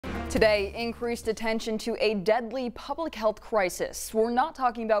Today, increased attention to a deadly public health crisis. We're not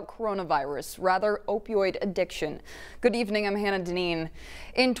talking about coronavirus, rather opioid addiction. Good evening, I'm Hannah Deneen.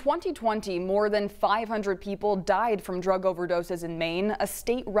 In 2020, more than 500 people died from drug overdoses in Maine, a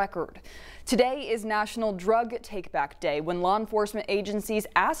state record. Today is National Drug Take-Back Day, when law enforcement agencies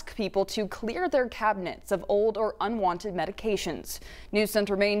ask people to clear their cabinets of old or unwanted medications. News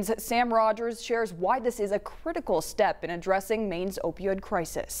Center Maine's Sam Rogers shares why this is a critical step in addressing Maine's opioid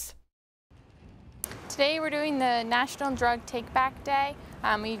crisis. Today we're doing the National Drug Take-Back Day.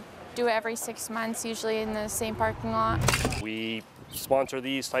 We do it every 6 months, usually in the same parking lot. We sponsor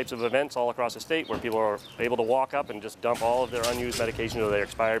these types of events all across the state where people are able to walk up and just dump all of their unused medications or their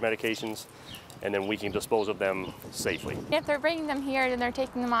expired medications, and then we can dispose of them safely. If they're bringing them here, then they're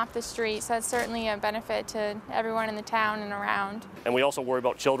taking them off the street, so that's certainly a benefit to everyone in the town and around. And we also worry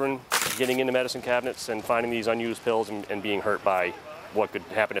about children getting into medicine cabinets and finding these unused pills and being hurt by what could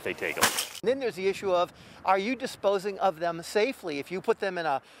happen if they take them. Then there's the issue of, are you disposing of them safely? If you put them in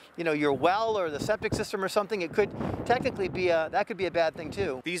your well or the septic system or something, it could technically be that could be a bad thing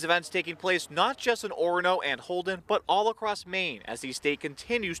too. These events taking place not just in Orono and Holden, but all across Maine as the state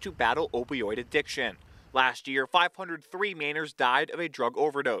continues to battle opioid addiction. Last year, 503 Mainers died of a drug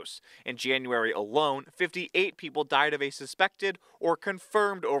overdose. In January alone, 58 people died of a suspected or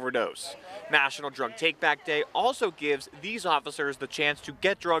confirmed overdose. National Drug Take-Back Day also gives these officers the chance to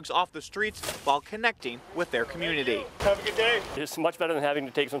get drugs off the streets while connecting with their community. Have a good day. It's much better than having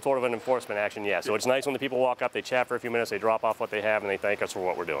to take some sort of an enforcement action, yeah. So it's nice when the people walk up, they chat for a few minutes, they drop off what they have, and they thank us for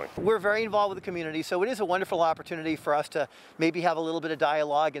what we're doing. We're very involved with the community, so it is a wonderful opportunity for us to maybe have a little bit of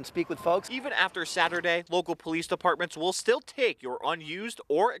dialogue and speak with folks. Even after Saturday, local police departments will still take your unused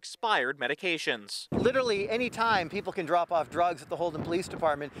or expired medications. Literally any time people can drop off drugs at the Holden Police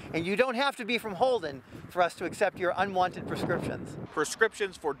Department, and you don't have to be from Holden for us to accept your unwanted prescriptions.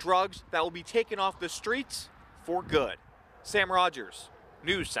 Prescriptions for drugs that will be taken off the streets for good. Sam Rogers,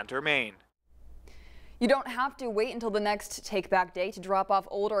 News Center, Maine. You don't have to wait until the next Take-Back Day to drop off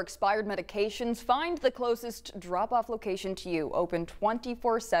old or expired medications. Find the closest drop-off location to you, open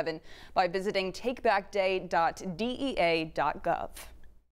 24/7 by visiting takebackday.dea.gov.